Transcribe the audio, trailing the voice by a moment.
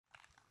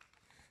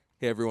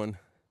Hey, everyone.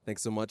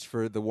 Thanks so much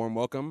for the warm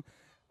welcome.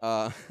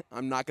 I'm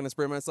not going to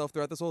spray myself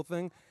throughout this whole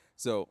thing.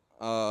 So,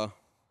 I'm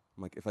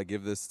like, if I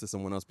give this to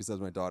someone else besides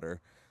my daughter,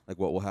 like,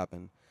 what will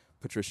happen?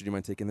 Patricia, do you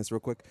mind taking this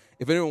real quick?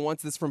 If anyone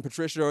wants this from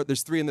Patricia, or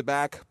there's 3 in the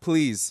back,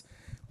 please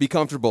be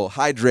comfortable,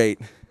 hydrate,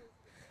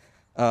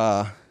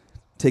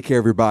 take care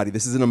of your body.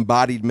 This is an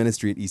embodied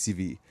ministry at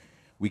ECV.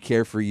 We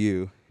care for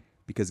you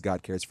because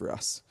God cares for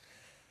us.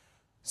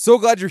 So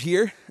glad you're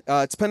here.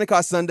 It's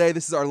Pentecost Sunday.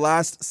 This is our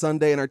last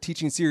Sunday in our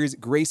teaching series,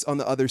 Grace on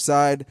the Other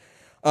Side.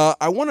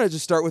 I want to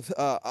just start with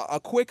a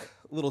quick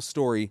little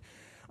story.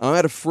 I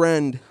had a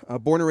friend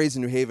born and raised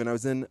in New Haven. I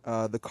was in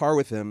the car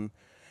with him,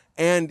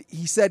 and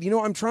he said,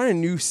 I'm trying a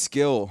new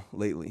skill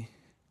lately.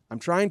 I'm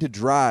trying to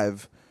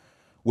drive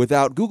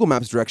without Google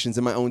Maps directions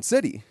in my own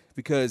city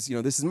because,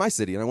 this is my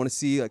city, and I want to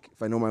see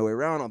if I know my way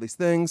around, all these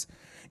things.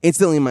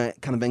 Instantly, my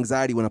kind of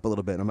anxiety went up a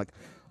little bit, and I'm like,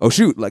 oh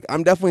shoot,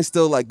 I'm definitely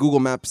still Google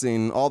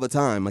Mapsing all the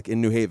time,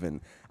 in New Haven.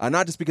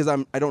 Not just because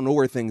I don't know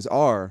where things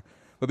are,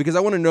 but because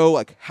I want to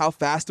know how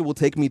fast it will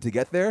take me to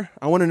get there.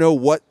 I want to know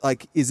what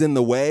is in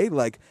the way.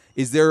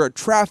 Is there a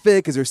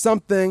traffic? Is there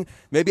something?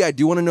 Maybe I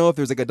do want to know if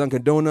there's a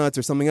Dunkin' Donuts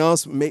or something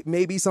else.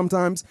 Maybe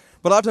sometimes,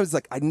 but a lot of times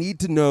it's I need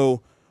to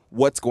know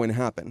what's going to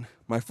happen.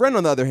 My friend,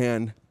 on the other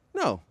hand,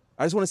 no.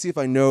 I just want to see if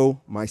I know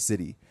my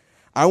city.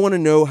 I want to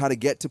know how to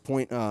get to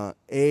point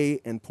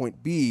A and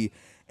point B,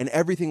 and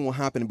everything will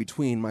happen in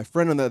between. My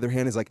friend, on the other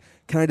hand, is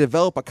can I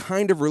develop a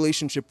kind of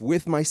relationship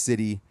with my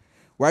city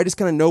where I just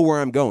kind of know where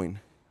I'm going?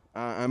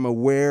 I'm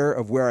aware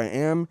of where I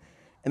am,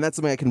 and that's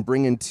something I can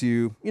bring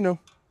into,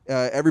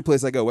 every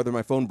place I go, whether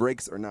my phone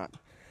breaks or not.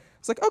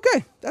 It's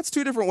okay, that's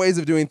 2 different ways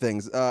of doing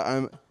things.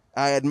 I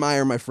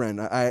admire my friend.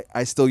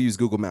 I still use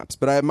Google Maps,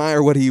 but I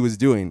admire what he was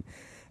doing.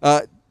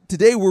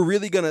 Today, we're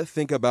really going to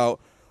think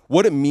about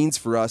what it means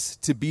for us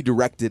to be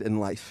directed in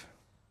life.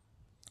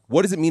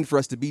 What does it mean for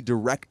us to be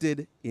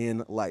directed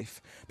in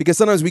life? Because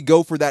sometimes we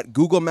go for that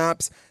Google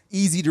Maps,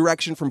 easy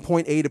direction from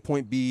point A to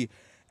point B,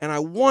 and I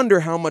wonder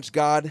how much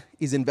God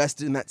is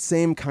invested in that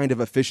same kind of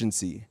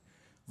efficiency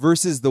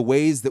versus the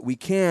ways that we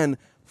can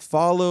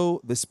follow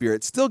the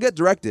Spirit, still get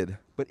directed,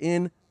 but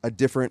in a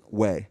different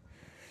way.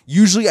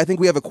 Usually, I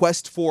think we have a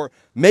quest for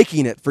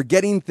making it, for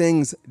getting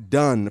things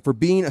done, for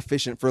being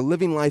efficient, for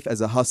living life as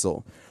a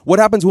hustle. What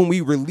happens when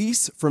we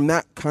release from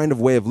that kind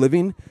of way of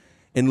living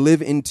and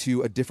live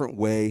into a different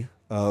way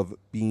of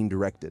being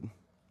directed?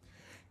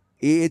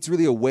 It's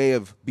really a way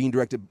of being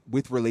directed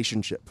with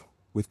relationship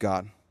with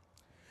God,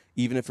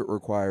 even if it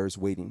requires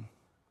waiting.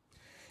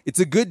 It's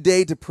a good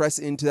day to press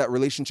into that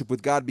relationship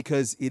with God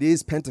because it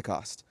is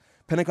Pentecost.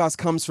 Pentecost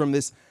comes from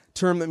this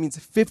term that means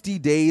 50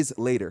 days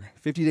later,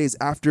 50 days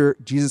after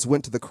Jesus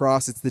went to the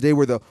cross. It's the day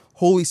where the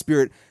Holy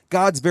Spirit,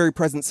 God's very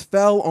presence,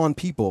 fell on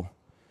people,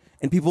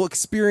 and people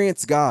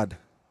experienced God.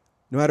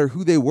 No matter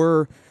who they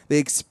were, they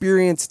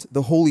experienced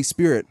the Holy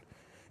Spirit.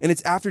 And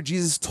it's after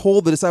Jesus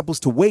told the disciples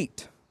to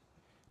wait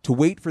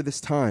for this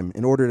time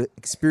in order to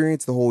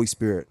experience the Holy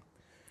Spirit.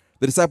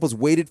 The disciples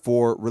waited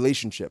for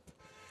relationship.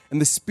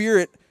 And the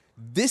Spirit,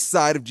 this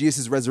side of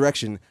Jesus'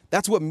 resurrection,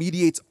 that's what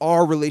mediates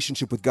our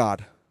relationship with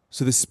God.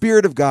 So the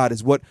Spirit of God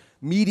is what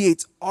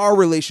mediates our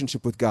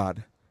relationship with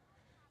God.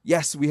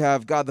 Yes, we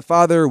have God the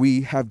Father,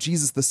 we have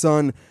Jesus the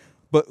Son,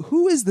 but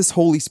who is this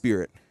Holy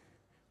Spirit?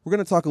 We're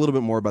going to talk a little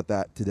bit more about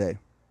that today.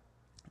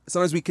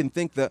 Sometimes we can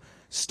think the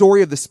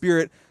story of the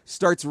Spirit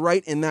starts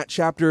right in that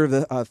chapter,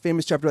 the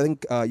famous chapter I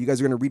think you guys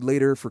are going to read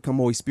later for Come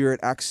Holy Spirit,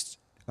 Acts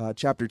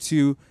chapter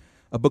 2,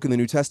 a book in the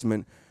New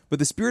Testament. But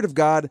the Spirit of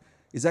God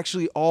is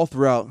actually all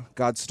throughout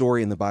God's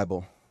story in the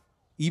Bible.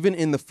 Even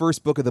in the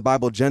first book of the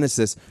Bible,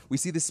 Genesis, we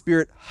see the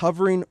Spirit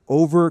hovering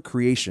over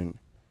creation.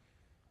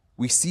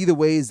 We see the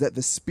ways that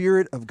the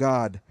Spirit of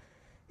God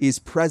is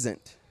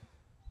present,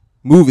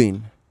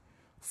 moving,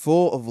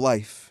 full of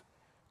life,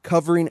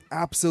 covering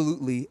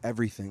absolutely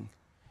everything.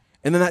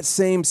 And then that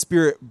same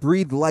Spirit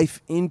breathed life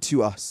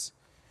into us,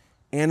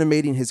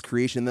 animating his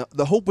creation.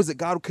 The hope was that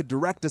God could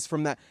direct us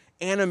from that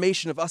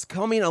animation of us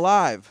coming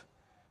alive.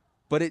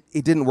 But it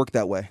didn't work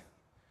that way.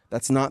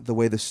 That's not the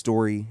way the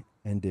story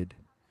ended.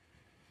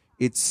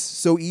 It's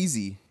so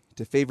easy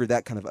to favor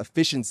that kind of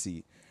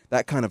efficiency,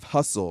 that kind of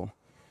hustle,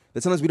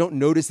 that sometimes we don't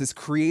notice this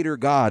creator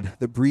God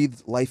that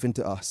breathed life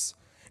into us.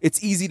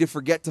 It's easy to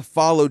forget to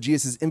follow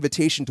Jesus'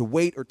 invitation to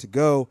wait or to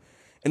go,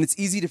 and it's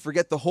easy to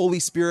forget the Holy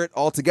Spirit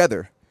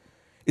altogether.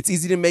 It's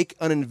easy to make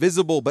an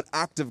invisible but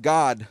active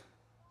God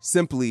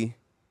simply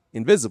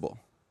invisible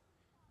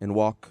and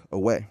walk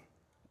away.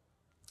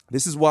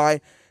 This is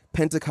why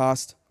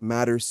Pentecost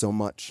matters so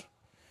much.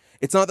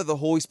 It's not that the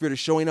Holy Spirit is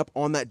showing up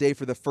on that day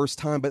for the first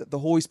time, but that the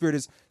Holy Spirit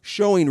is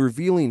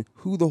revealing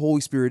who the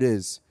Holy Spirit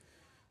is.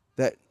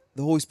 That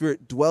the Holy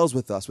Spirit dwells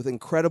with us with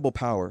incredible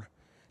power.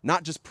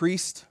 Not just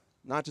priests,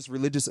 not just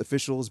religious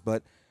officials,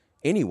 but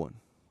anyone,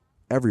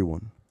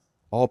 everyone,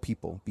 all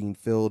people being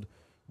filled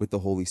with the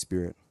Holy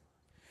Spirit.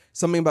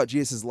 Something about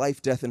Jesus'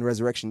 life, death, and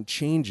resurrection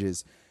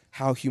changes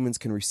how humans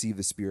can receive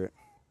the Spirit.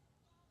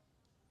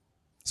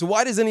 So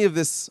why does any of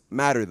this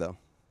matter, though,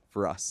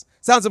 for us?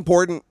 Sounds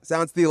important,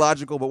 sounds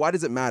theological, but why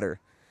does it matter?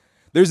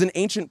 There's an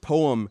ancient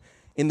poem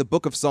in the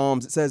book of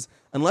Psalms. It says,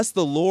 "Unless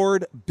the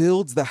Lord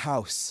builds the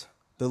house,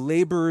 the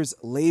laborers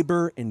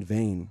labor in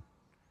vain."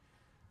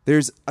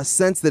 There's a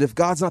sense that if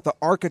God's not the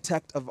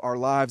architect of our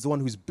lives, the one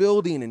who's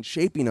building and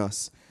shaping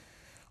us,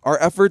 our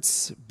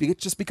efforts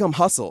just become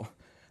hustle.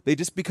 They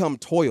just become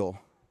toil.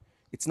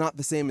 It's not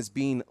the same as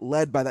being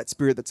led by that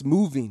Spirit that's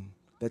moving,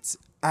 that's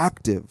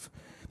active,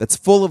 that's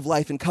full of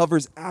life and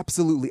covers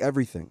absolutely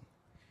everything.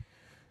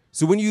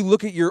 So when you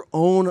look at your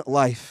own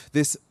life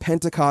this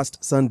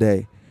Pentecost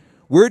Sunday,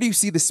 where do you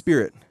see the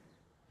Spirit?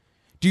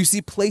 Do you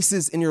see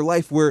places in your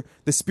life where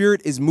the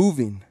Spirit is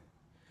moving?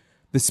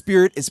 The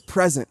Spirit is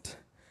present.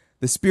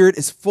 The Spirit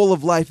is full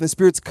of life. And the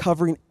Spirit's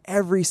covering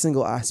every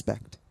single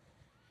aspect.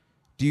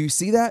 Do you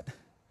see that?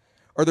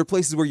 Are there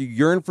places where you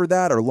yearn for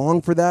that or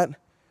long for that?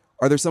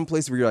 Are there some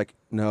places where you're like,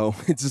 no,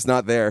 it's just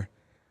not there,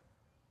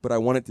 but I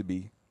want it to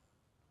be?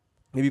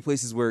 Maybe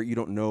places where you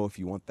don't know if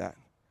you want that.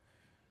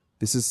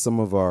 This is some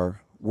of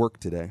our work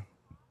today.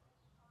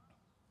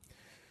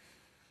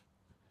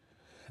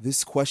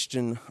 This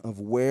question of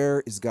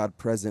where is God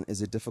present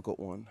is a difficult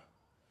one,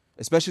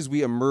 especially as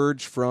we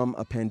emerge from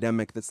a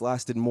pandemic that's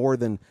lasted more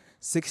than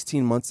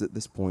 16 months at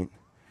this point,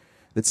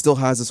 that still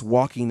has us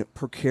walking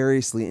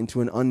precariously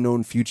into an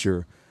unknown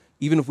future.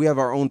 Even if we have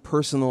our own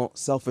personal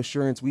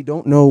self-assurance, we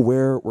don't know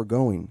where we're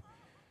going.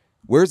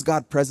 Where's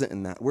God present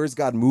in that? Where's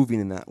God moving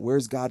in that?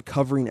 Where's God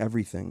covering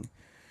everything?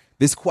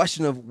 This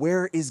question of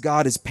where is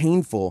God is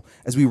painful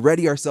as we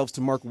ready ourselves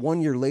to mark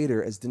 1 year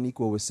later, as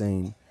Daniqua was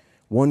saying,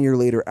 1 year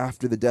later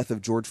after the death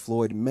of George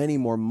Floyd, many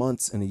more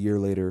months and a year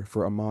later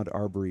for Ahmaud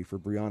Arbery, for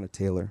Breonna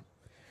Taylor.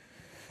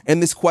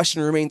 And this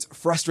question remains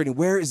frustrating.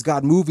 Where is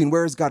God moving?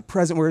 Where is God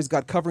present? Where is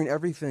God covering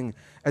everything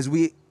as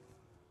we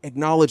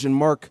acknowledge and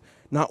mark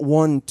not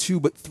 1, 2,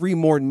 but 3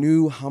 more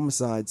new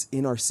homicides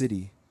in our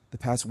city the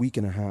past week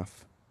and a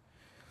half?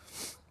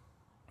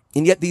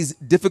 And yet these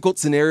difficult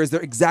scenarios,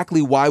 they're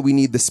exactly why we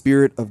need the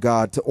Spirit of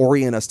God to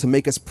orient us, to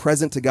make us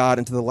present to God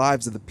and to the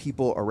lives of the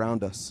people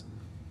around us.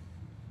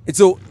 And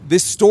so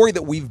this story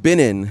that we've been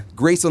in,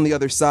 Grace on the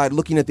Other Side,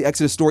 looking at the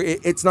Exodus story,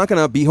 it's not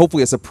going to be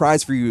hopefully a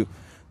surprise for you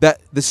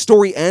that the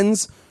story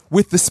ends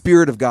with the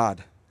Spirit of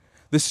God.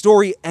 The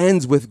story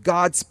ends with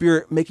God's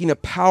Spirit making a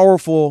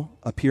powerful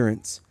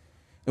appearance.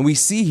 And we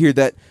see here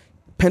that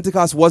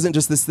Pentecost wasn't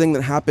just this thing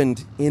that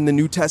happened in the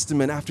New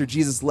Testament after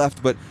Jesus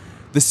left, but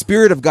the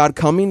Spirit of God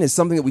coming is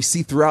something that we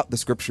see throughout the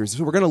Scriptures.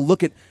 So we're going to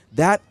look at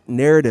that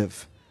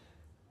narrative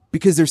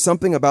because there's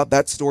something about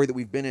that story that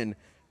we've been in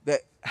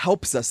that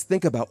helps us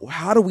think about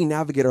how do we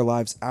navigate our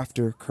lives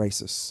after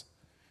crisis.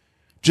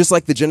 Just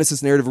like the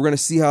Genesis narrative, we're going to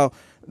see how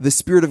the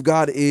Spirit of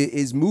God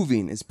is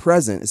moving, is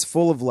present, is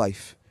full of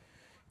life.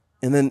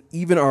 And then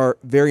even our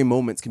very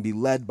moments can be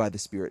led by the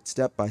Spirit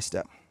step by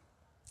step.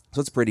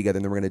 So let's pray together,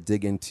 and then we're going to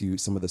dig into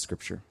some of the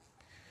Scripture.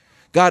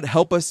 God,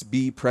 help us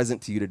be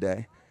present to you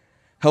today.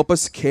 Help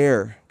us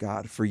care,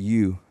 God, for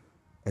you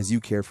as you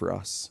care for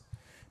us.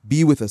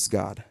 Be with us,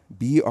 God.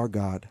 Be our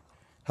God.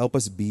 Help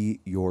us be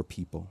your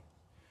people.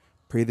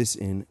 Pray this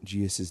in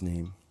Jesus'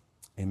 name.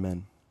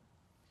 Amen.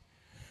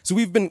 So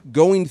we've been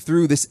going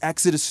through this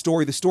Exodus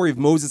story, the story of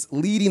Moses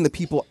leading the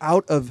people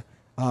out of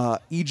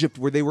Egypt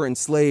where they were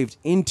enslaved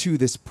into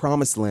this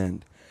promised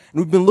land.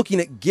 And we've been looking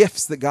at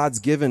gifts that God's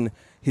given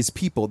his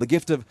people, the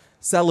gift of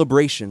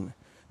celebration,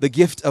 the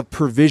gift of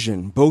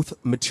provision, both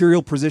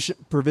material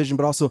provision,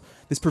 but also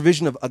this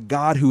provision of a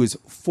God who is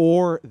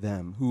for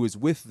them, who is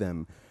with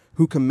them,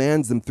 who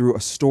commands them through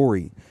a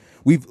story.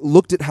 We've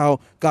looked at how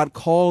God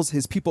calls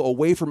his people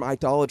away from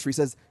idolatry,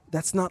 says,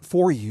 that's not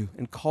for you,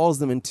 and calls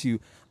them into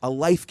a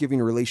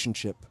life-giving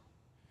relationship.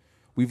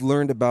 We've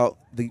learned about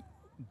the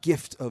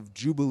gift of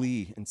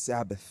Jubilee and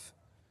Sabbath.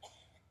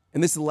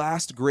 And this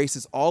last grace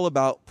is all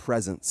about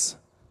presence,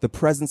 the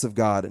presence of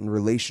God and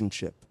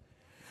relationship.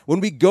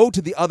 When we go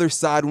to the other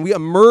side, when we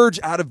emerge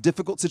out of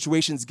difficult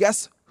situations,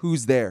 guess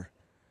who's there?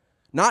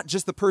 Not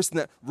just the person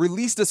that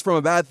released us from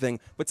a bad thing,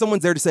 but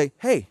someone's there to say,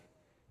 hey,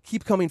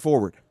 keep coming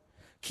forward.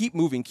 Keep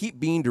moving, keep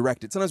being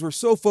directed. Sometimes we're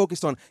so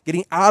focused on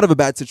getting out of a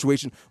bad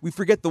situation, we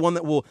forget the one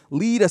that will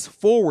lead us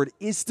forward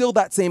is still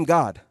that same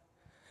God.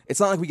 It's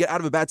not like we get out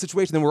of a bad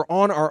situation, then we're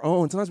on our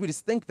own. Sometimes we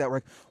just think that we're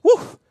like,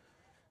 whew,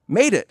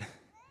 made it.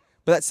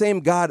 But that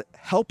same God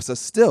helps us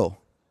still.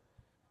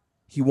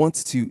 He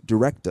wants to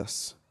direct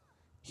us.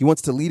 He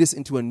wants to lead us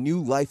into a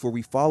new life where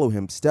we follow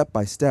him step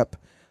by step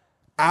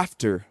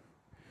after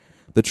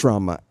the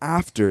trauma,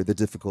 after the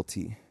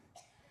difficulty.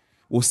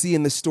 We'll see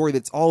in this story that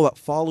it's all about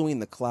following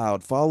the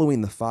cloud, following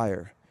the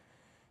fire.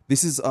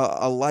 This is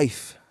a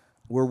life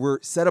where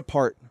we're set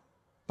apart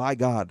by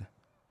God,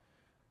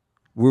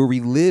 where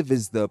we live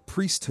as the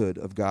priesthood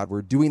of God.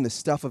 We're doing the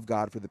stuff of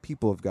God for the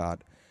people of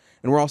God.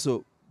 And we're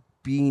also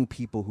being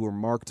people who are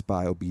marked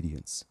by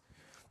obedience.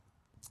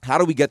 How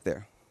do we get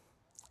there?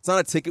 It's not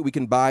a ticket we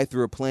can buy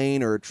through a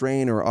plane or a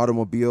train or an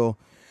automobile.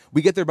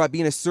 We get there by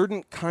being a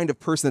certain kind of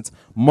person that's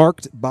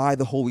marked by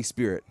the Holy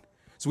Spirit.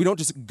 So we don't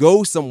just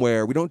go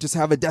somewhere. We don't just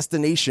have a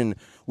destination.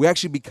 We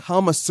actually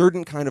become a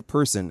certain kind of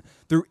person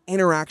through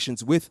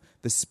interactions with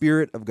the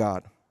Spirit of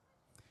God.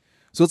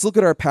 So let's look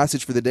at our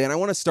passage for the day. And I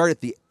want to start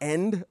at the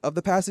end of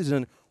the passage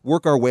and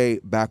work our way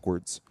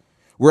backwards.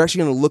 We're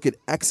actually going to look at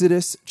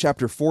Exodus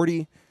chapter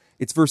 40.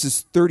 It's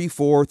verses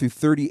 34 through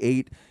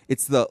 38.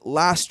 It's the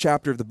last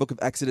chapter of the book of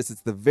Exodus. It's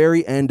the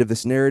very end of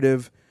this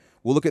narrative.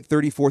 We'll look at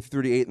 34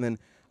 through 38, and then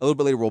a little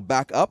bit later we'll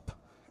back up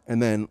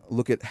and then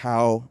look at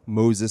how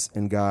Moses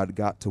and God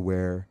got to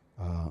where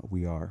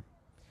we are.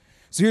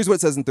 So here's what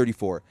it says in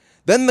 34.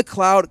 Then the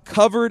cloud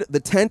covered the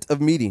tent of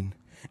meeting,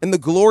 and the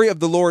glory of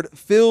the Lord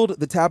filled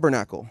the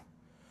tabernacle.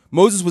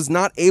 Moses was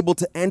not able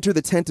to enter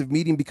the tent of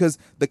meeting because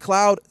the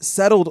cloud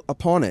settled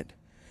upon it,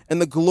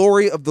 and the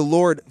glory of the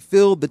Lord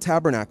filled the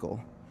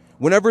tabernacle.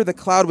 Whenever the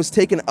cloud was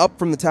taken up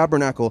from the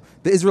tabernacle,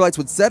 the Israelites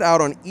would set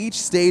out on each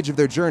stage of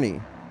their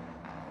journey.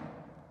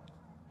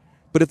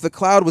 But if the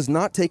cloud was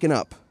not taken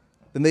up,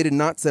 then they did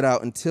not set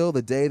out until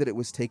the day that it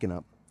was taken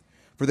up.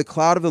 For the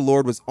cloud of the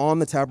Lord was on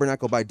the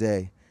tabernacle by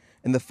day,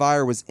 and the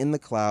fire was in the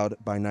cloud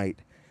by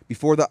night,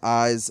 before the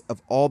eyes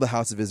of all the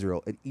house of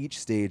Israel at each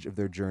stage of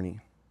their journey.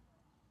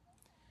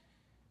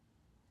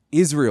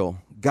 Israel,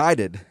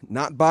 guided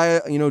not by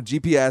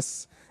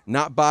GPS,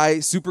 not by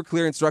super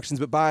clear instructions,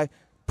 but by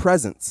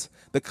presence.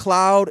 The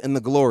cloud and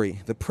the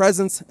glory, the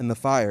presence and the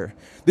fire.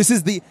 This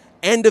is the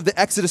end of the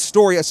Exodus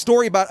story, a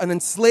story about an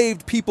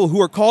enslaved people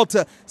who are called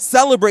to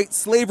celebrate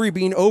slavery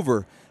being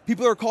over.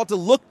 People are called to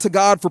look to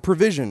God for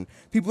provision.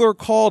 People are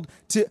called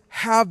to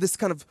have this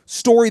kind of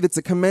story that's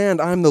a command.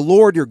 I am the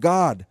Lord your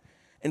God.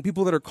 And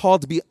people that are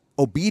called to be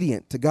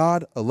obedient to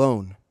God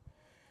alone,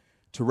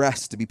 to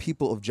rest, to be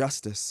people of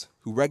justice,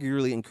 who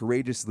regularly and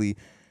courageously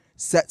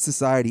set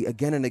society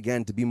again and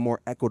again to be more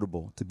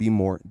equitable, to be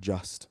more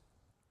just.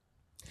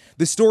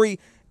 The story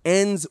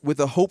ends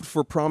with a hoped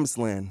for promised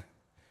land.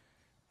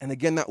 And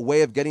again, that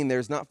way of getting there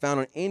is not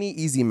found on any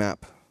easy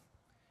map.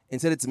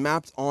 Instead, it's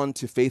mapped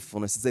onto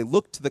faithfulness. As they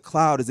look to the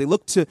cloud, as they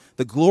look to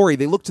the glory,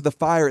 they look to the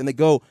fire, and they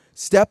go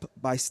step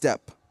by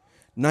step,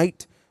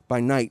 night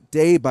by night,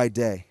 day by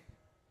day.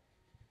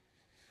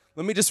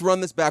 Let me just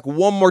run this back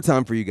one more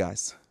time for you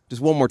guys.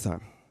 Just one more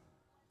time.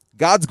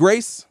 God's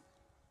grace,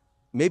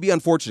 maybe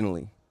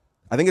unfortunately.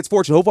 I think it's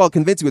fortunate. Hopefully I'll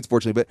convince you it's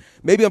fortunate, but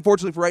maybe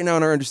unfortunately for right now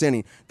in our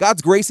understanding,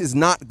 God's grace is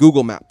not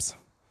Google Maps.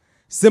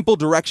 Simple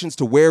directions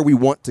to where we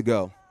want to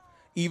go,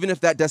 even if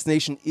that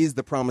destination is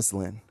the promised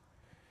land.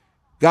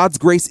 God's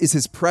grace is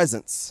his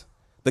presence,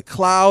 the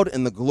cloud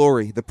and the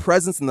glory, the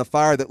presence and the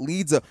fire that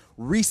leads a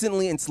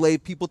recently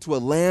enslaved people to a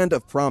land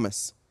of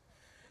promise.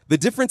 The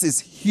difference is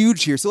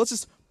huge here, so let's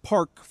just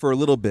park for a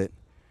little bit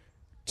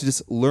to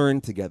just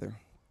learn together.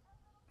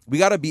 We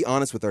got to be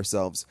honest with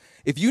ourselves.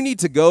 If you need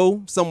to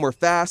go somewhere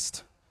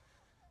fast,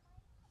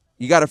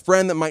 you got a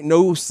friend that might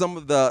know some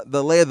of the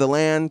lay of the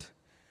land,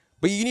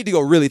 but you need to go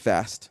really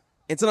fast.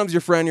 And sometimes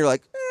your friend, you're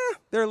like, sometimes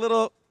they're a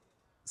little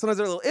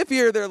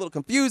iffier, they're a little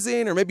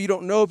confusing, or maybe you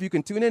don't know if you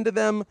can tune into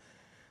them.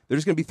 They're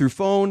just going to be through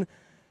phone.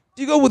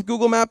 Do you go with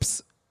Google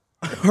Maps,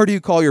 or do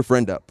you call your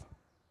friend up?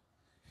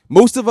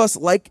 Most of us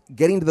like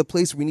getting to the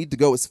place we need to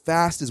go as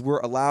fast as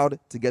we're allowed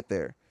to get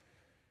there.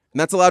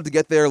 And that's allowed to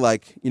get there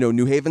like,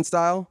 New Haven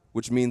style,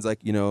 which means like,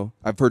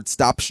 I've heard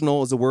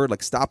stoptional is a word, like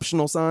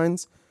stoptional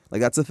signs.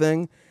 Like that's a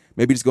thing.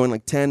 Maybe just going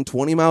like 10,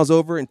 20 miles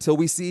over until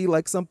we see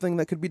like something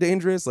that could be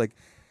dangerous.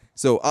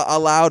 So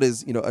allowed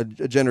is, a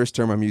generous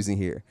term I'm using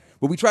here.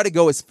 But we try to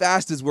go as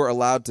fast as we're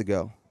allowed to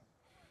go.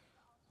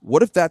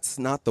 What if that's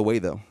not the way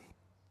though?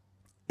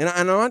 And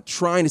I'm not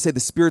trying to say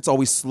the Spirit's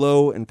always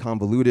slow and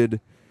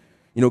convoluted.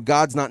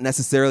 God's not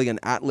necessarily an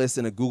atlas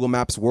in a Google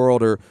Maps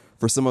world, or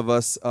for some of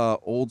us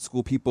old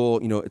school people,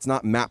 it's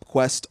not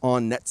MapQuest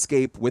on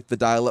Netscape with the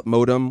dial-up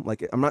modem.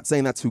 Like, I'm not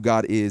saying that's who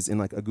God is in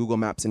like a Google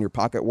Maps in your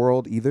pocket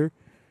world either.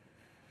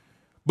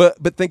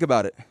 But think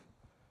about it.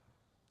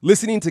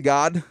 Listening to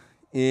God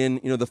in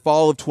the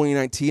fall of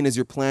 2019 as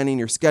you're planning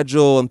your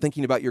schedule and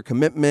thinking about your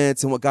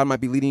commitments and what God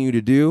might be leading you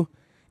to do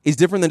is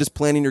different than just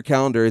planning your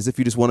calendar as if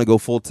you just want to go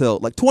full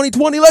tilt. Like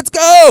 2020, let's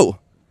go!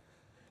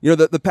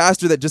 The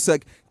pastor that just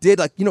did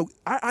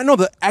I know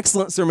the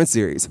excellent sermon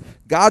series,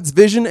 God's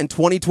Vision in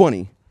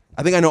 2020.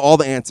 I think I know all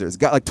the answers.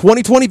 Got like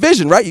 2020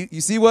 vision, right?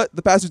 You see what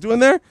the pastor's doing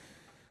there?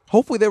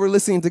 Hopefully they were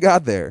listening to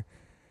God there.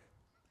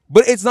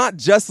 But it's not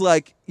just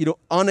like,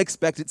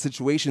 unexpected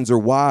situations or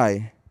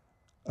why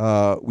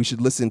we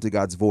should listen to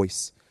God's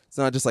voice. It's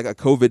not just like a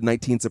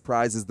COVID-19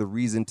 surprise is the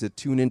reason to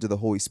tune into the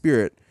Holy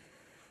Spirit.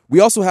 We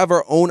also have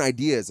our own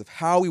ideas of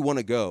how we want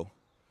to go,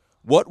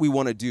 what we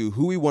want to do,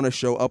 who we want to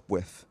show up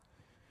with.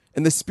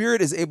 And the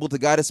Spirit is able to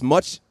guide us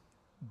much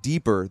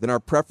deeper than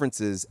our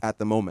preferences at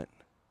the moment.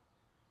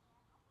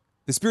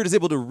 The Spirit is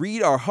able to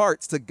read our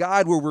hearts, to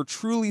guide where we're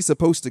truly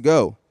supposed to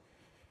go,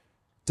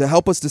 to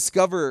help us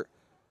discover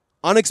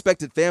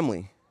unexpected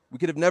family we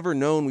could have never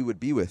known we would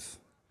be with,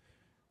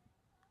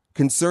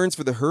 concerns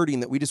for the hurting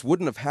that we just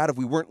wouldn't have had if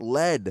we weren't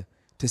led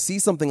to see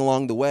something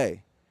along the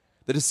way,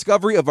 the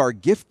discovery of our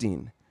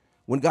gifting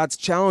when God's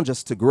challenged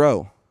us to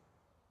grow.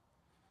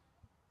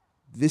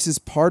 This is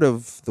part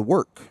of the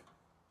work,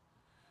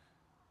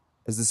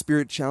 as the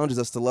Spirit challenges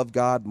us to love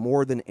God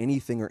more than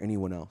anything or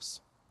anyone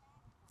else.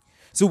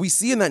 So we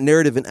see in that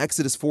narrative in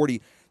Exodus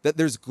 40, that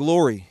there's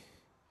glory,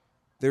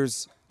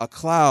 there's a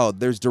cloud,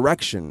 there's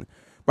direction.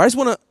 But I just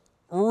want to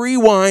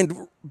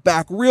rewind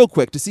back real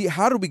quick to see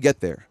how did we get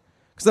there?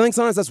 Because I think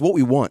sometimes that's what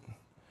we want.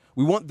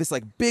 We want this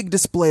like big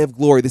display of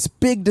glory, this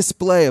big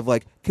display of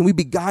like, can we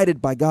be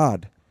guided by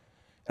God?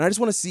 And I just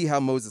want to see how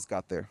Moses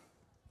got there.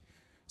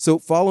 So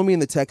follow me in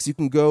the text. You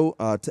can go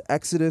to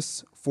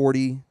Exodus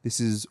 40. This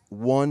is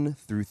 1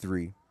 through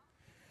 3.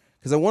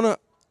 Because I want to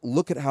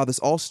look at how this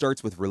all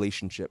starts with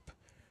relationship.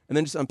 And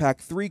then just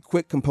unpack 3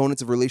 quick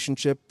components of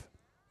relationship.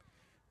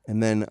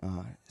 And then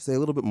say a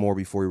little bit more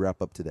before we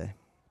wrap up today.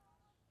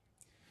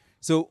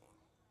 So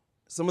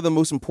some of the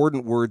most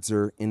important words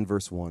are in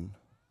verse 1.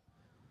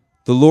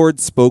 The Lord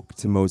spoke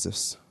to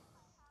Moses.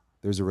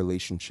 There's a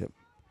relationship.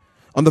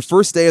 On the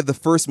first day of the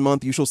first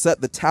month, you shall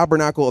set the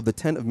tabernacle of the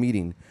tent of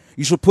meeting.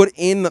 You shall put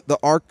in the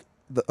ark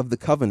of the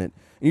covenant,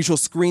 and you shall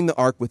screen the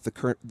ark with the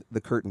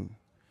curtain.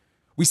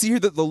 We see here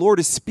that the Lord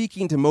is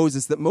speaking to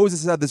Moses, that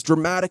Moses had this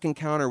dramatic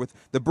encounter with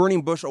the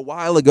burning bush a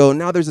while ago, and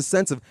now there's a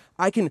sense of,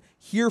 I can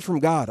hear from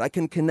God. I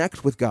can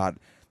connect with God.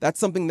 That's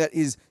something that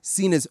is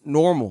seen as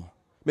normal.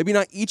 Maybe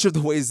not each of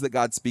the ways that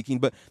God's speaking,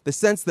 but the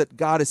sense that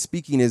God is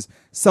speaking is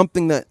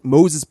something that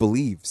Moses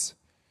believes.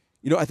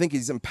 You know, I think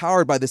he's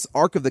empowered by this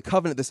Ark of the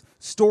Covenant, this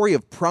story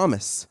of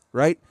promise,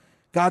 right?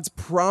 God's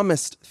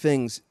promised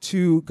things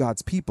to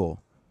God's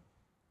people.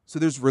 So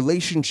there's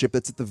relationship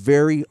that's at the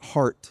very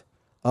heart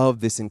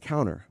of this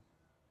encounter.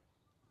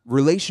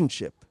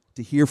 Relationship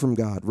to hear from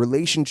God.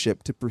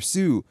 Relationship to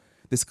pursue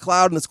this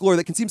cloud and this glory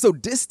that can seem so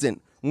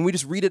distant when we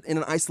just read it in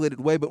an isolated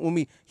way. But when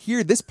we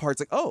hear this part,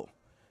 it's like, oh,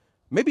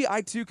 maybe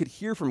I too could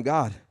hear from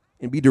God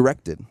and be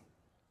directed.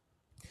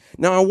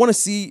 Now, I want to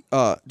see,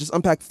 just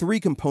unpack 3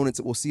 components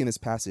that we'll see in this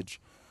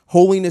passage.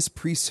 Holiness,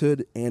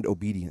 priesthood, and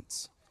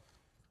obedience.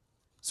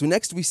 So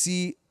next we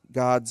see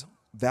God's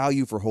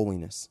value for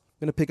holiness.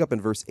 I'm going to pick up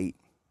in verse 8.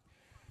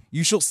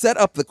 You shall set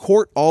up the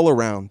court all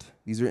around.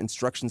 These are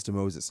instructions to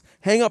Moses.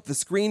 Hang up the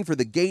screen for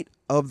the gate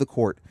of the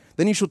court.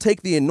 Then you shall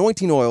take the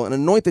anointing oil and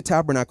anoint the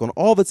tabernacle and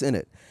all that's in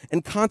it,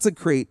 and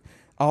consecrate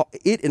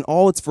it in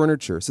all its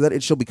furniture, so that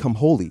it shall become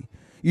holy.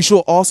 You shall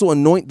also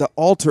anoint the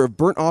altar of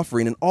burnt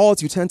offering and all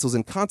its utensils,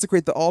 and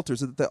consecrate the altar,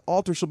 so that the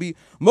altar shall be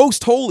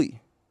most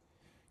holy.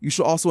 You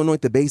shall also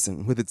anoint the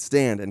basin with its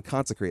stand and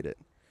consecrate it.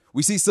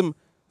 We see some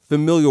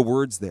familiar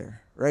words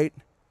there, right?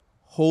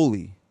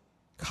 Holy,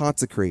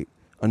 consecrate,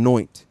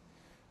 anoint.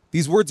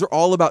 These words are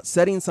all about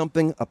setting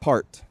something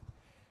apart.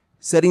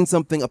 Setting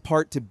something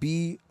apart to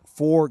be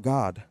for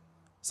God.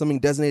 Something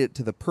designated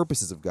to the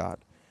purposes of God.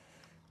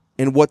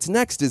 And what's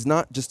next is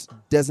not just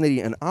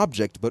designating an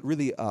object, but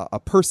really a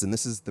person.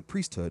 This is the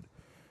priesthood.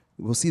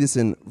 We'll see this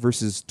in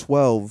verses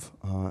 12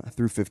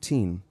 through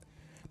 15.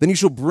 Then you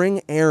shall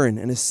bring Aaron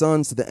and his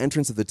sons to the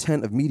entrance of the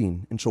tent of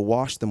meeting, and shall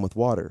wash them with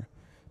water.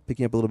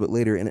 Picking up a little bit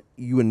later, and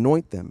you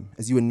anoint them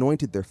as you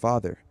anointed their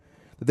father,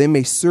 that they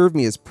may serve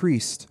me as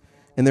priests,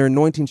 and their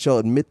anointing shall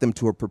admit them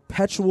to a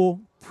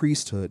perpetual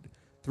priesthood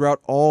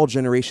throughout all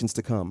generations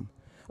to come.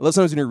 A lot of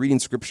times when you're reading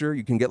scripture,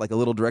 you can get like a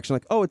little direction,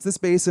 like, oh, it's this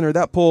basin or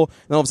that pole,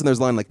 and all of a sudden there's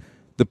a line like,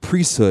 the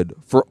priesthood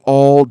for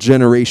all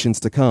generations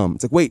to come.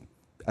 It's like, wait,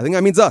 I think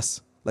that means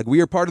us. Like, we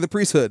are part of the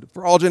priesthood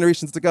for all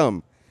generations to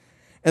come.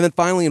 And then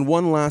finally, in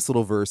one last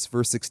little verse,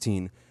 verse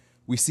 16,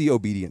 we see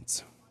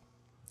obedience.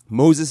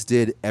 Moses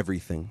did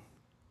everything,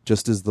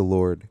 just as the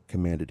Lord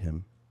commanded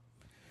him.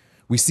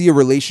 We see a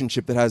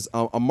relationship that has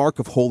a mark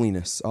of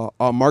holiness,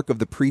 a mark of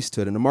the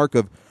priesthood, and a mark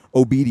of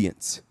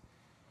obedience.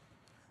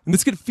 And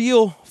this could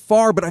feel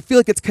far, but I feel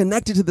like it's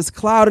connected to this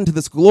cloud and to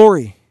this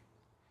glory.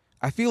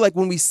 I feel like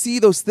when we see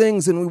those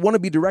things and we want to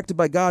be directed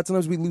by God,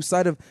 sometimes we lose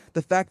sight of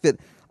the fact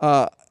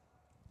that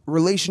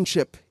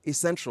relationship is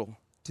central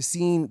to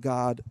seeing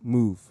God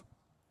move.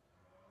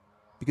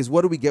 Because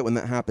what do we get when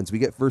that happens? We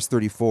get verse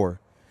 34.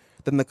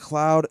 Then the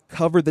cloud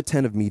covered the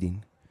tent of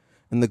meeting,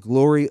 and the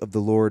glory of the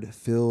Lord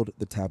filled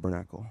the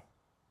tabernacle.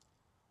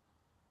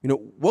 You know,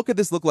 what could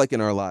this look like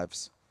in our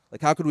lives?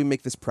 Like, how could we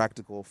make this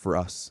practical for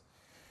us?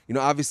 You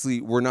know,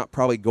 obviously, we're not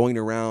probably going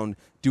around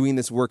doing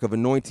this work of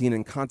anointing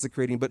and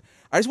consecrating, but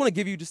I just want to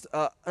give you just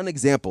an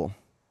example,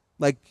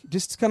 like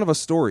just kind of a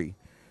story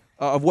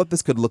of what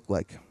this could look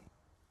like.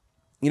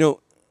 You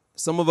know,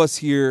 some of us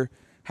here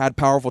had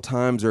powerful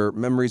times or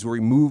memories where we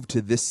moved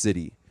to this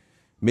city.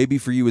 Maybe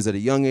for you it was at a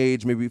young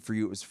age. Maybe for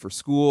you it was for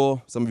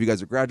school. Some of you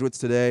guys are graduates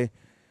today.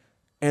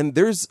 And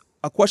there's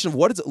a question of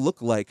what does it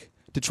look like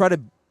to try to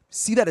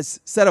see that as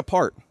set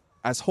apart,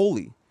 as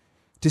holy.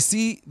 To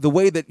see the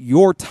way that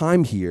your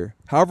time here,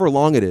 however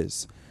long it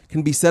is,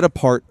 can be set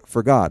apart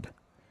for God.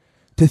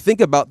 To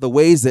think about the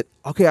ways that,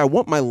 okay, I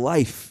want my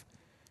life,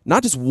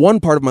 not just one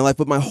part of my life,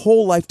 but my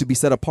whole life to be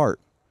set apart.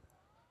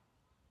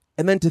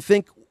 And then to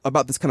think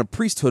about this kind of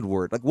priesthood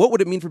word. Like, what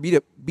would it mean for me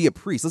to be a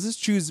priest? Let's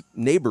just choose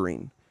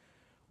neighboring.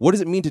 What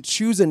does it mean to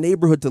choose a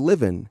neighborhood to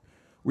live in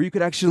where you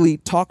could actually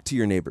talk to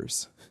your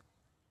neighbors?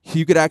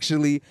 You could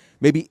actually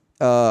maybe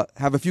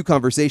have a few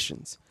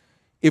conversations.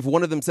 If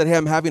one of them said, hey,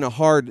 I'm having a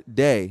hard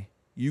day,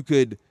 you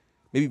could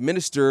maybe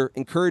minister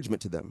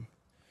encouragement to them.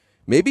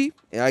 Maybe,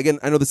 again,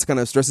 I know this kind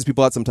of stresses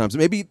people out sometimes,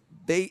 maybe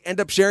they end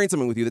up sharing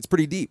something with you that's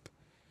pretty deep?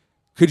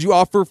 Could you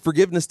offer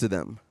forgiveness to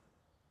them?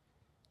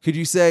 Could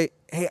you say,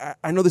 hey,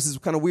 I know this is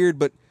kind of weird,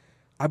 but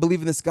I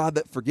believe in this God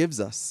that forgives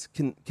us.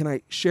 Can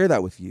I share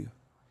that with you?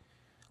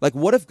 Like,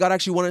 what if God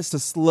actually wanted us to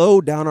slow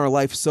down our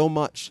life so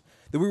much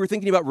that we were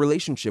thinking about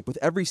relationship with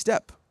every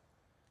step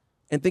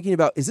and thinking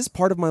about, is this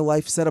part of my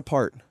life set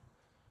apart?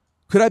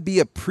 Could I be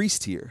a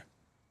priest here?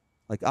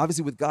 Like,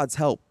 obviously with God's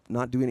help,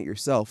 not doing it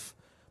yourself,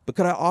 but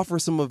could I offer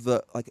some of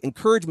the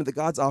encouragement that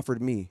God's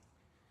offered me?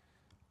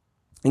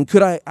 And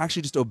could I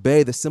actually just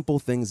obey the simple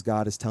things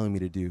God is telling me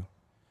to do?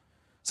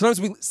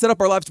 Sometimes we set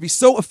up our lives to be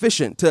so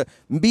efficient, to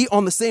be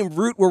on the same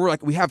route where we're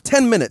like, we have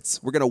 10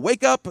 minutes. We're going to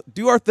wake up,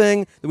 do our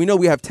thing, then we know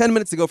we have 10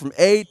 minutes to go from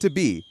A to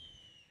B.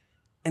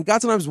 And God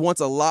sometimes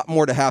wants a lot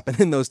more to happen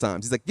in those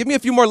times. He's like, give me a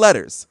few more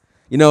letters.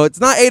 It's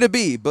not A to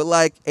B, but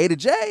like A to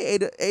J,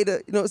 A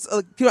to it's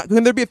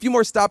can there be a few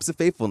more stops of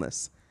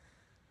faithfulness?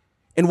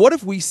 And what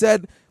if we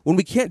said, when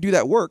we can't do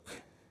that work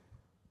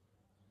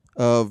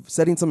of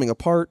setting something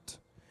apart,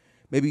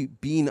 maybe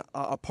being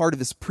a part of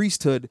this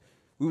priesthood,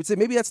 we would say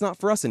maybe that's not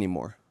for us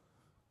anymore.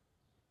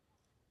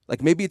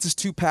 Like maybe it's just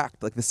too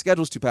packed. Like the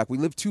schedule's too packed. We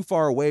live too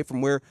far away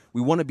from where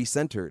we want to be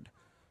centered.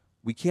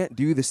 We can't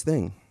do this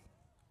thing.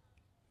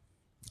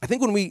 I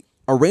think when we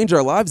arrange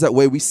our lives that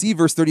way, we see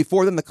verse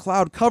 34, then the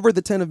cloud covered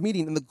the tent of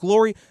meeting and the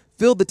glory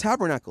filled the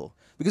tabernacle,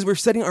 because we're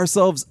setting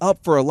ourselves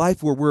up for a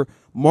life where we're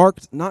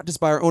marked not just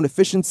by our own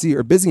efficiency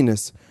or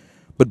busyness,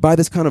 but by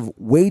this kind of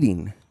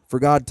waiting for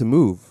God to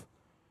move,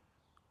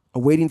 a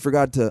waiting for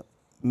God to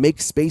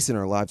make space in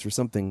our lives for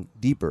something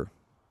deeper.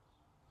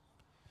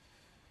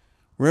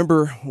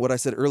 Remember what I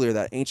said earlier,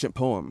 that ancient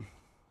poem.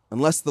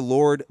 Unless the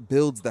Lord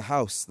builds the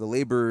house, the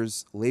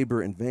laborers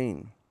labor in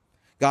vain.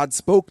 God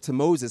spoke to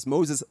Moses.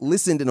 Moses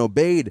listened and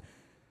obeyed.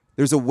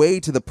 There's a way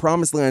to the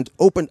promised land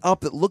opened up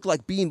that looked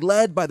like being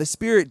led by the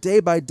Spirit day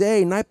by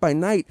day, night by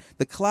night.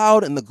 The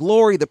cloud and the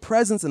glory, the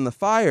presence and the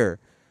fire.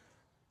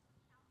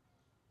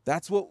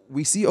 That's what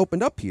we see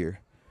opened up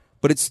here.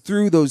 But it's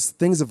through those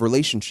things of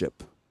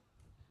relationship.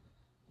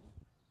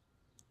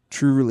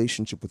 True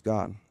relationship with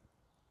God.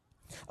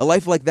 A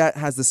life like that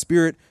has the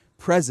Spirit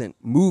present,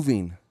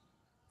 moving,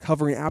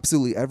 covering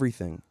absolutely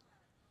everything.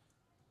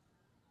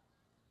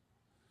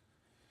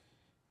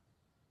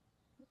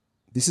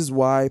 This is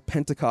why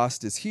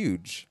Pentecost is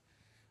huge,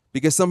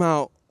 because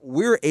somehow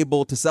we're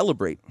able to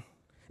celebrate.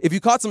 If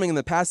you caught something in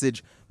the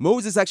passage,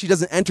 Moses actually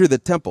doesn't enter the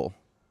temple.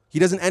 He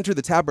doesn't enter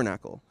the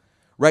tabernacle,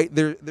 right?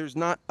 There's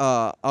not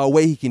a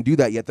way he can do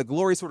that yet. The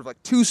glory is sort of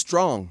like too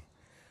strong.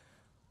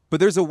 But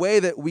there's a way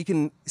that we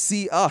can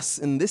see us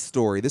in this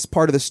story, this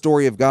part of the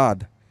story of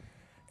God.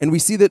 And we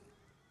see that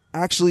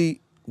actually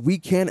we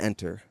can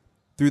enter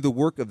through the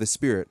work of the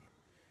Spirit.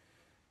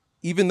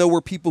 Even though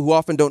we're people who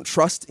often don't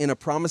trust in a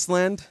promised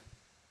land,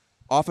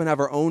 often have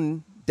our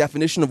own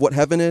definition of what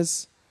heaven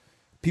is,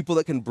 people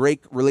that can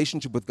break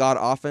relationship with God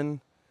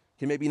often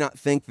can maybe not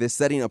think this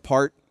setting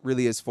apart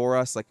really is for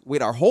us. Like,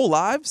 wait, our whole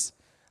lives?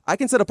 I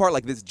can set apart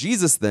like this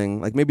Jesus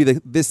thing, like maybe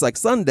this like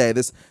Sunday,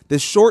 this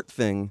short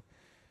thing.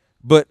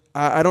 But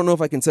I don't know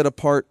if I can set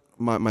apart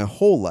my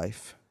whole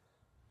life.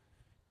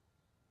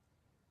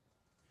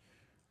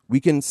 We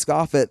can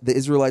scoff at the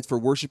Israelites for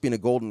worshiping a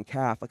golden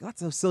calf. Like,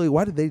 that's so silly.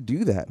 Why did they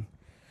do that?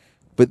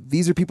 But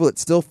these are people that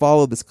still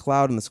follow this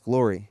cloud and this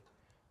glory,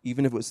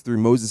 even if it was through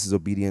Moses'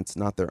 obedience,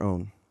 not their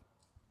own.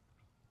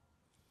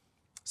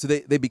 So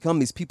they become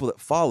these people that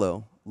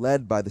follow,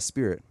 led by the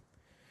Spirit.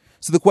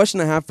 So the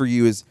question I have for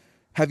you is,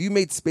 have you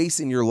made space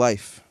in your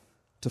life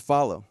to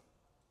follow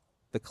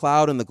the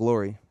cloud and the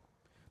glory,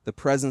 the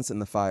presence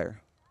and the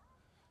fire?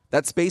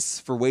 That space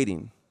for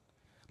waiting.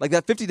 Like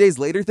that 50 days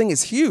later thing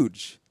is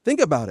huge. Think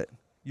about it.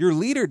 Your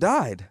leader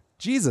died,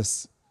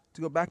 Jesus.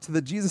 To go back to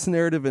the Jesus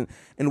narrative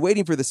and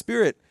waiting for the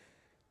Spirit,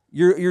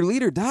 your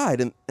leader died,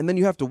 and then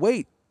you have to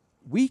wait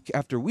week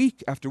after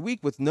week after week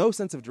with no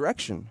sense of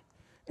direction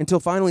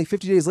until finally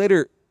 50 days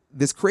later,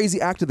 this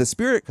crazy act of the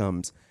Spirit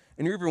comes.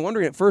 And you're even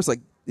wondering at first,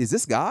 like, is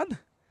this God?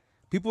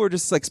 People are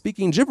just like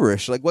speaking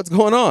gibberish. Like, what's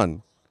going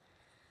on?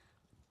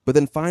 But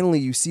then finally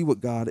you see what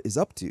God is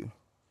up to.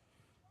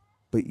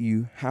 But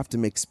you have to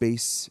make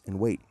space and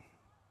wait.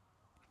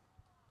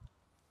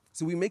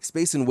 So we make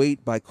space and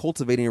wait by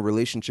cultivating a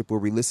relationship where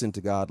we listen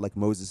to God like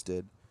Moses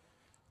did,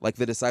 like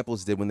the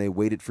disciples did when they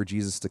waited for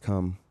Jesus to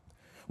come.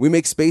 We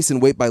make space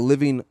and wait by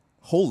living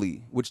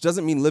holy, which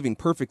doesn't mean living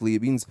perfectly.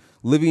 It means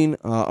living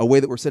a way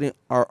that we're setting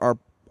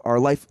our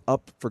life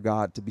up for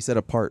God, to be set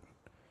apart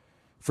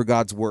for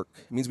God's work.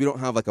 It means we don't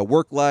have like a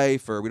work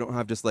life, or we don't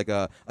have just like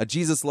a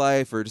Jesus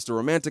life, or just a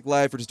romantic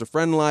life, or just a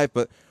friend life,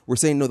 but we're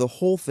saying, no, the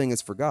whole thing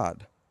is for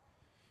God.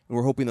 And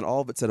we're hoping that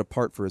all of it's set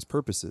apart for his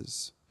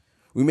purposes.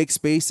 We make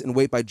space and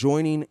wait by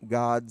joining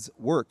God's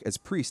work as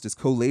priests, as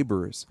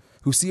co-laborers,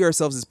 who see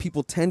ourselves as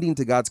people tending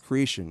to God's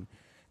creation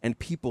and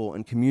people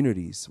and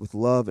communities with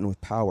love and with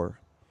power.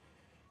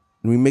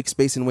 And we make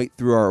space and wait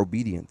through our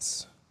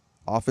obedience,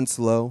 often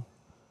slow,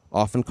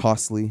 often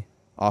costly,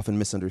 often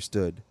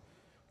misunderstood,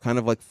 kind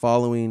of like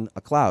following a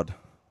cloud,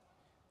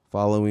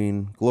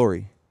 following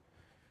glory,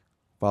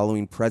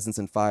 following presence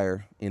and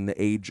fire in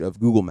the age of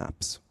Google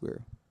Maps,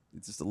 where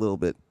it's just a little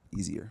bit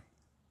easier.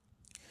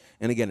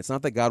 And again, it's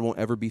not that God won't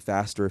ever be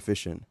fast or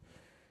efficient.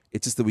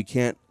 It's just that we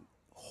can't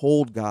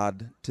hold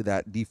God to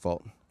that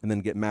default and then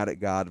get mad at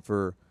God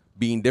for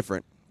being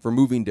different, for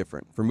moving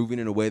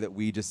in a way that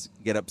we just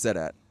get upset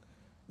at,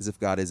 as if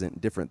God isn't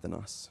different than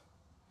us.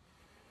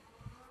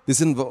 This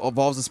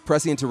involves us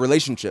pressing into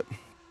relationship.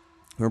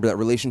 Remember, that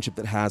relationship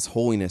that has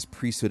holiness,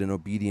 priesthood, and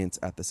obedience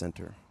at the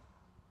center.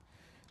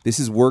 This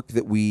is work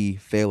that we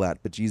fail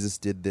at, but Jesus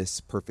did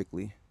this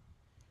perfectly.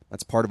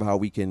 That's part of how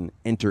we can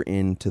enter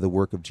into the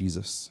work of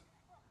Jesus.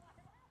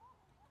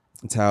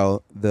 It's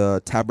how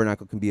the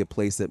tabernacle can be a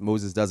place that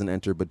Moses doesn't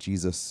enter, but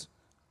Jesus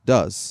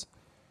does.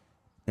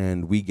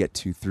 And we get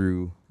to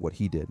through what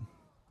he did.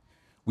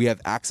 We have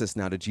access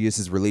now to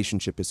Jesus'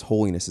 relationship, his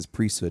holiness, his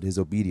priesthood, his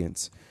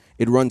obedience.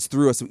 It runs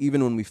through us. So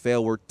even when we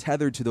fail, we're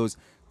tethered to those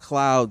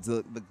clouds,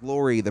 the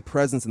glory, the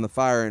presence, and the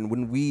fire. And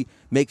when we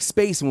make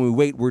space and when we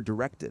wait, we're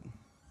directed.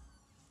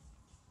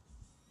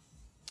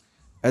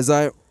 As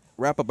I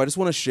wrap up, I just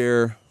want to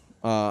share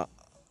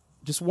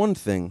just one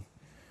thing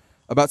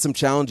about some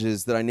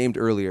challenges that I named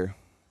earlier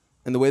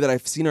and the way that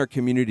I've seen our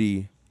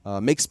community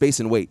make space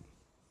and wait.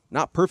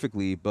 Not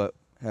perfectly, but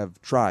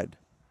have tried.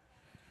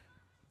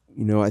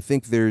 You know, I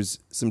think there's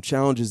some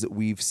challenges that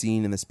we've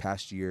seen in this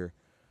past year.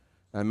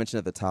 I mentioned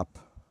at the top,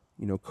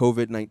 you know,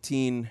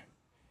 COVID-19,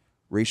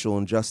 racial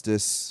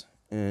injustice,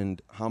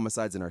 and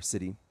homicides in our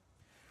city.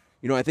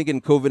 You know, I think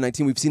in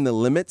COVID-19, we've seen the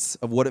limits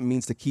of what it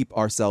means to keep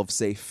ourselves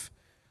safe.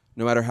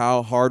 No matter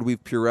how hard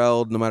we've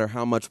Purelled, no matter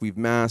how much we've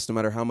masked, no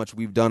matter how much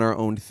we've done our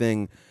own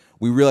thing,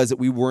 we realized that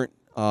we weren't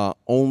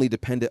only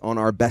dependent on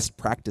our best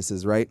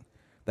practices, right?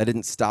 That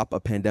didn't stop a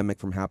pandemic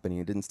from happening.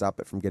 It didn't stop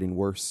it from getting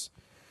worse.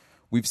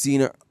 We've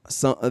seen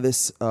some of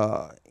this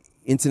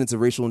incidents of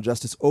racial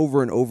injustice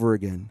over and over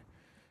again,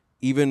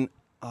 even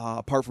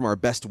apart from our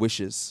best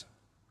wishes.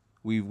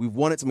 We've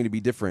wanted something to be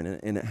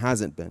different, and it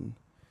hasn't been.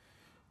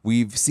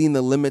 We've seen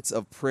the limits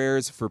of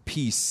prayers for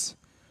peace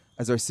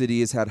as our city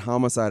has had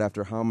homicide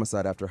after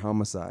homicide after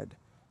homicide.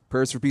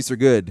 Prayers for peace are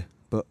good,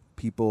 but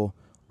people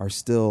are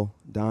still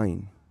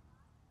dying.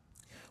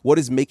 What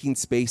does making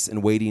space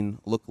and waiting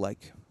look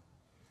like?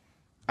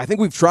 I think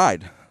we've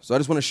tried. So I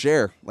just want to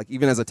share, like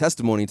even as a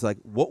testimony to like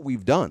what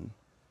we've done.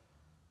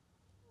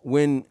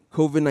 When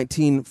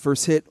COVID-19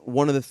 first hit,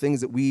 one of the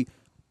things that we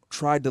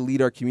tried to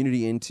lead our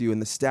community into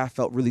and the staff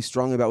felt really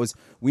strongly about was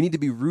we need to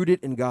be rooted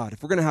in God.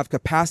 If we're going to have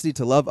capacity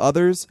to love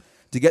others,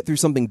 to get through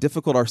something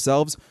difficult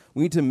ourselves,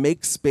 we need to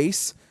make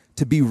space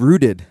to be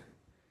rooted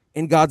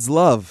in God's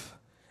love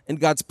and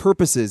God's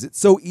purposes. It's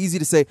so easy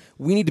to say,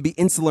 we need to be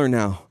insular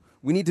now.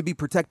 We need to be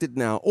protected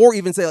now. Or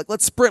even say, like,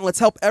 let's sprint. Let's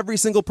help every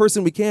single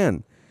person we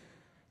can.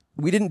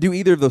 We didn't do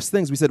either of those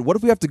things. We said, what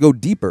if we have to go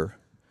deeper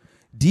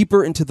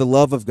into the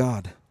love of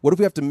God? What if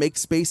we have to make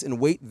space and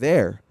wait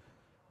there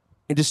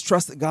and just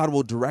trust that God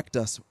will direct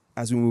us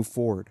as we move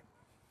forward?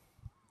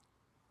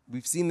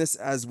 We've seen this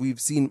as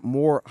we've seen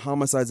more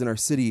homicides in our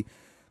city.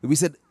 We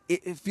said,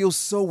 it feels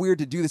so weird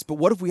to do this, but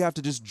what if we have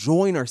to just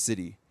join our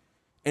city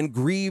and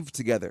grieve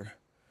together?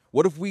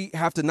 What if we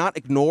have to not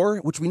ignore,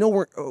 which we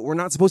know we're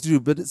not supposed to do,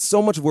 but it's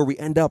so much of where we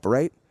end up,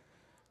 right?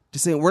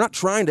 Just saying, we're not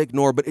trying to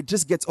ignore, but it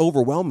just gets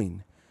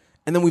overwhelming.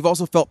 And then we've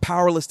also felt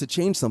powerless to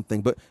change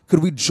something. But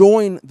could we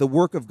join the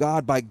work of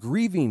God by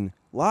grieving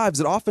lives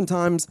that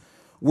oftentimes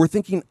we're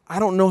thinking, I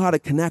don't know how to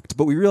connect,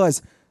 but we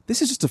realize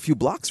this is just a few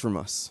blocks from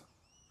us.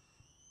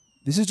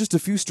 This is just a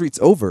few streets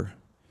over.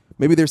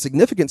 Maybe they're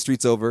significant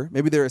streets over.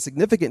 Maybe they're a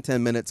significant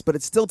 10 minutes, but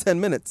it's still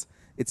 10 minutes.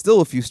 It's still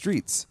a few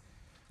streets.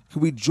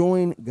 Could we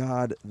join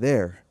God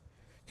there?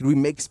 Could we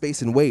make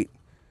space and wait,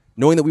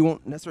 knowing that we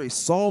won't necessarily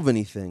solve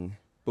anything,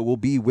 but we'll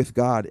be with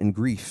God in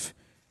grief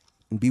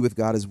and be with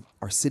God as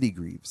our city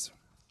grieves?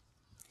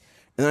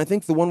 And I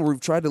think the one where we've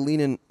tried to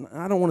lean in,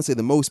 I don't want to say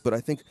the most, but I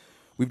think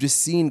we've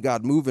just seen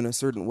God move in a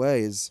certain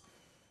way is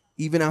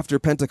even after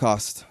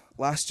Pentecost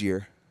last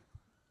year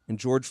and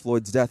George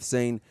Floyd's death,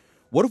 saying,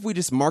 what if we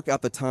just mark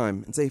out the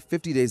time and say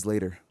 50 days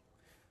later?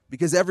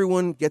 Because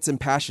everyone gets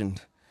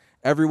impassioned.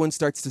 Everyone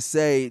starts to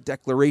say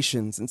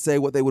declarations and say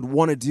what they would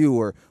want to do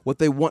or what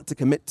they want to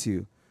commit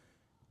to.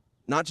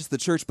 Not just the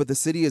church, but the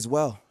city as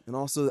well, and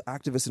also the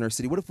activists in our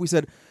city. What if we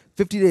said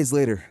 50 days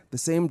later, the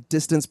same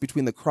distance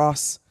between the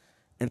cross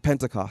and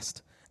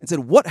Pentecost, and said,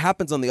 what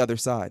happens on the other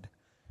side?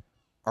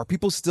 Are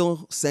people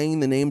still saying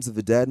the names of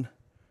the dead?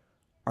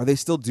 Are they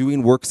still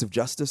doing works of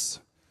justice?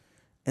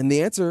 And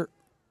the answer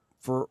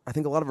for, I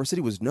think, a lot of our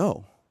city was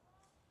no.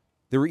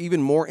 There were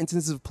even more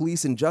instances of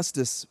police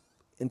injustice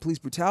and police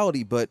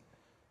brutality, but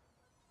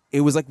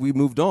it was like we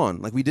moved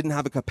on. Like we didn't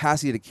have a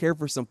capacity to care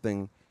for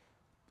something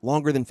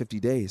longer than 50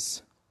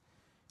 days.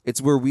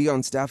 It's where we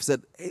on staff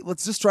said, hey,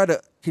 let's just try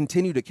to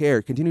continue to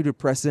care, continue to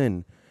press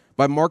in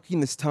by marking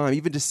this time,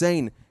 even just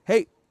saying,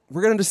 hey,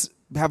 we're going to just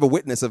have a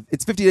witness of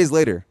it's 50 days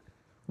later.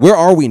 Where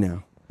are we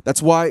now?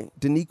 That's why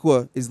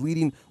Daniqua is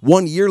leading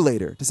 1 year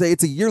later to say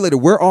it's a year later.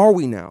 Where are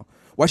we now?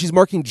 Why she's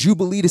marking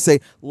Jubilee to say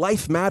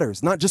life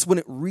matters, not just when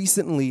it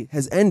recently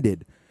has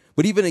ended,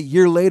 but even a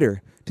year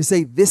later, to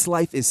say this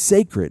life is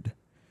sacred?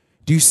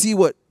 Do you see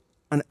what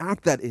an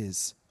act that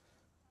is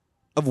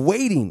of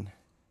waiting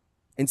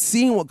and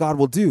seeing what God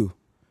will do?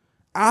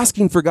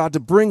 Asking for God to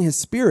bring his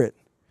Spirit,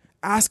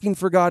 asking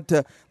for God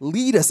to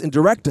lead us and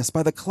direct us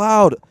by the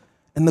cloud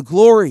and the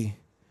glory,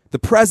 the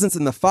presence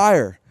and the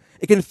fire.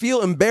 It can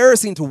feel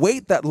embarrassing to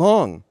wait that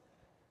long.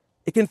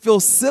 It can feel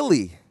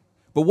silly.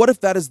 But what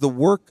if that is the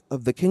work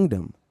of the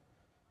kingdom?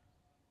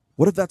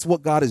 What if that's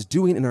what God is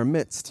doing in our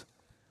midst?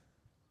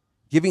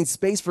 Giving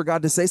space for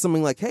God to say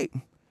something like, hey,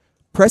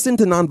 press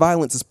into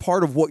nonviolence is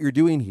part of what you're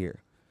doing here.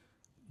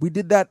 We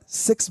did that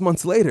 6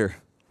 months later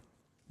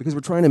because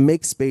we're trying to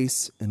make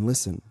space and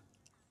listen.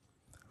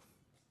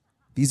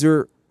 These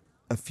are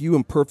a few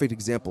imperfect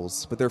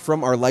examples, but they're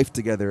from our life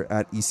together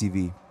at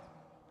ECV.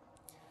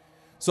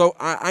 So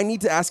I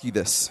need to ask you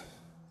this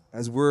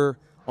as we're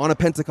on a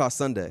Pentecost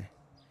Sunday.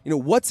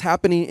 What's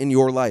happening in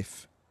your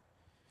life?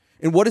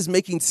 And what does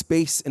making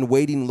space and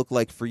waiting look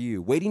like for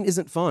you? Waiting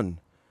isn't fun,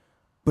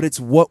 but it's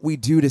what we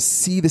do to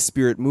see the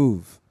Spirit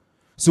move.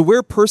 So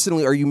where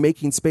personally are you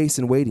making space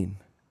and waiting?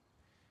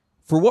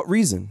 For what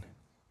reason?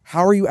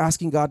 How are you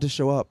asking God to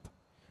show up?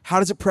 How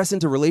does it press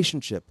into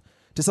relationship,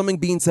 to something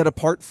being set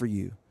apart for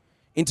you,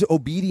 into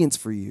obedience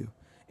for you,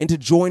 into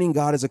joining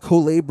God as a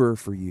co-laborer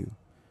for you?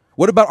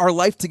 What about our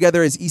life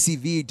together as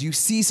ECV? Do you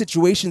see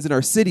situations in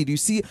our city? Do you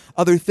see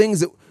other things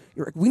that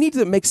we need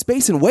to make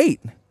space and wait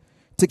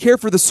to care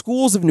for the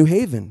schools of New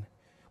Haven?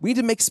 We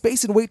need to make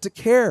space and wait to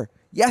care,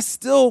 yes,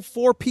 still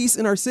for peace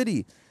in our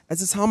city as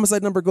this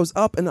homicide number goes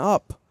up and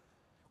up.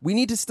 We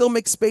need to still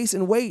make space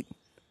and wait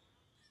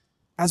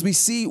as we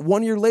see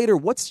 1 year later,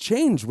 what's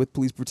changed with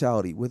police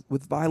brutality,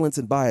 with violence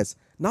and bias?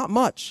 Not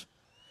much.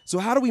 So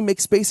how do we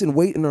make space and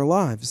wait in our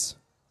lives?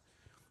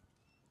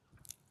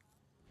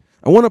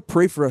 I want to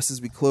pray for us as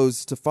we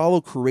close to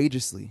follow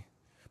courageously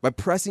by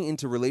pressing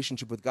into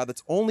relationship with God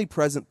that's only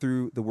present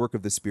through the work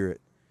of the Spirit.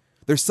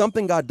 There's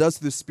something God does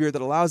through the Spirit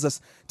that allows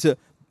us to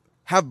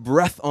have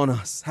breath on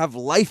us, have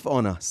life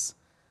on us,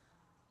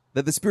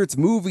 that the Spirit's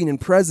moving and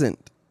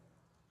present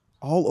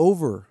all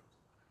over.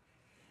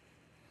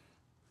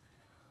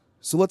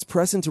 So let's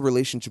press into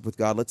relationship with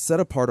God. Let's set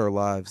apart our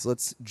lives.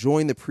 Let's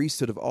join the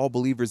priesthood of all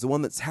believers, the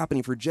one that's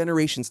happening for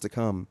generations to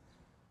come.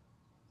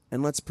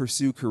 And let's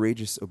pursue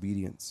courageous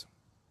obedience.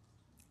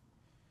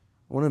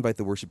 I want to invite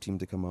the worship team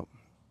to come up.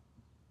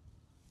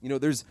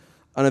 There's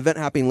an event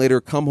happening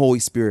later, Come Holy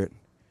Spirit.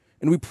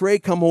 And we pray,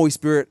 Come Holy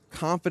Spirit,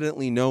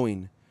 confidently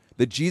knowing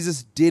that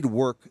Jesus did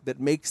work that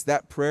makes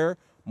that prayer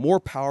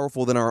more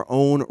powerful than our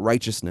own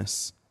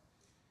righteousness.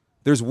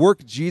 There's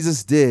work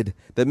Jesus did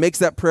that makes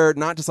that prayer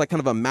not just like kind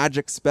of a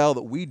magic spell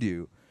that we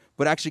do,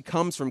 but actually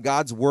comes from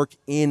God's work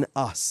in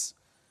us.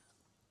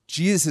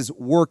 Jesus'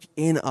 work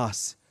in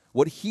us.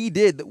 What he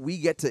did that we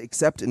get to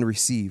accept and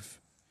receive.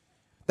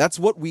 That's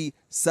what we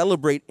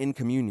celebrate in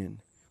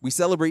communion. We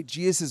celebrate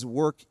Jesus'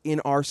 work in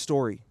our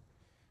story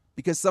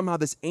because somehow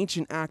this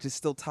ancient act is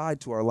still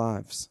tied to our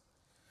lives.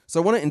 So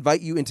I want to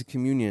invite you into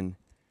communion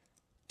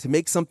to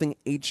make something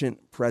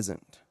ancient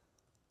present.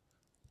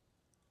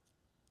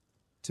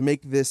 To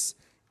make this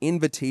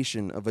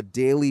invitation of a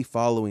daily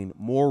following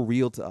more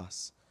real to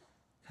us.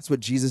 That's what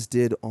Jesus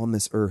did on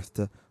this earth,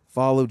 to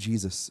follow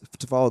Jesus,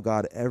 to follow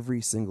God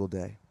every single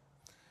day.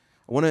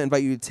 I want to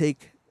invite you to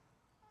take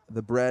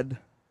the bread,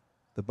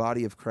 the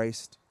body of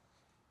Christ,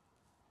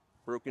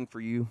 broken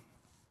for you,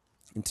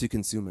 and to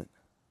consume it.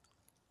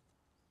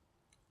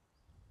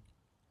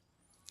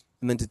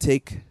 And then to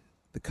take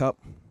the cup,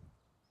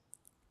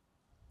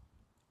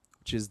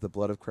 which is the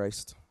blood of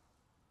Christ,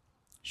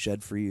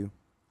 shed for you,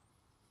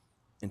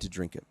 and to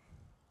drink it.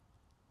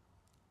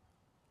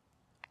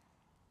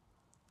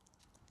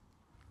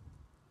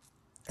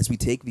 As we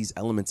take these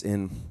elements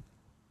in,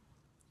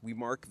 we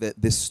mark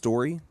that this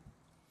story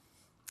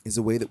is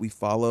a way that we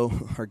follow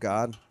our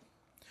God.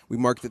 We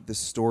mark that this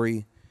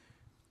story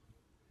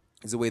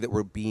is a way that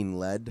we're being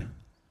led.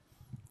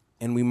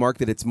 And we mark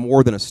that it's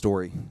more than a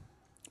story,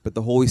 but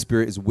the Holy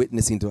Spirit is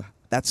witnessing to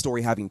that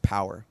story having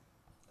power.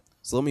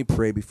 So let me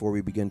pray before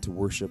we begin to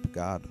worship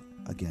God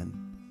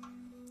again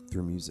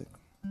through music.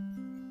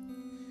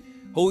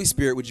 Holy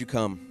Spirit, would you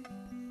come?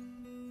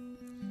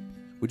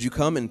 Would you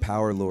come in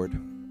power, Lord?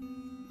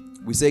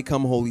 We say,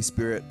 come, Holy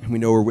Spirit, and we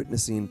know we're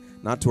witnessing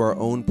not to our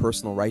own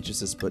personal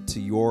righteousness, but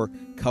to your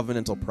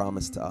covenantal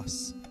promise to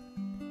us.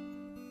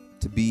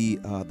 To be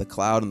the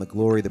cloud and the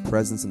glory, the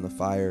presence and the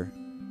fire.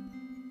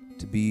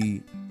 To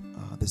be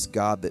this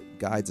God that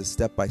guides us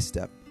step by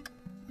step,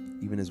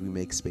 even as we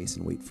make space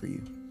and wait for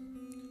you.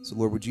 So,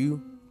 Lord, would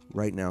you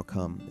right now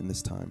come in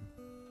this time?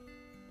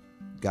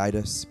 Guide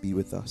us, be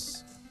with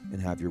us,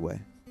 and have your way.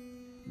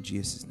 In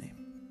Jesus' name.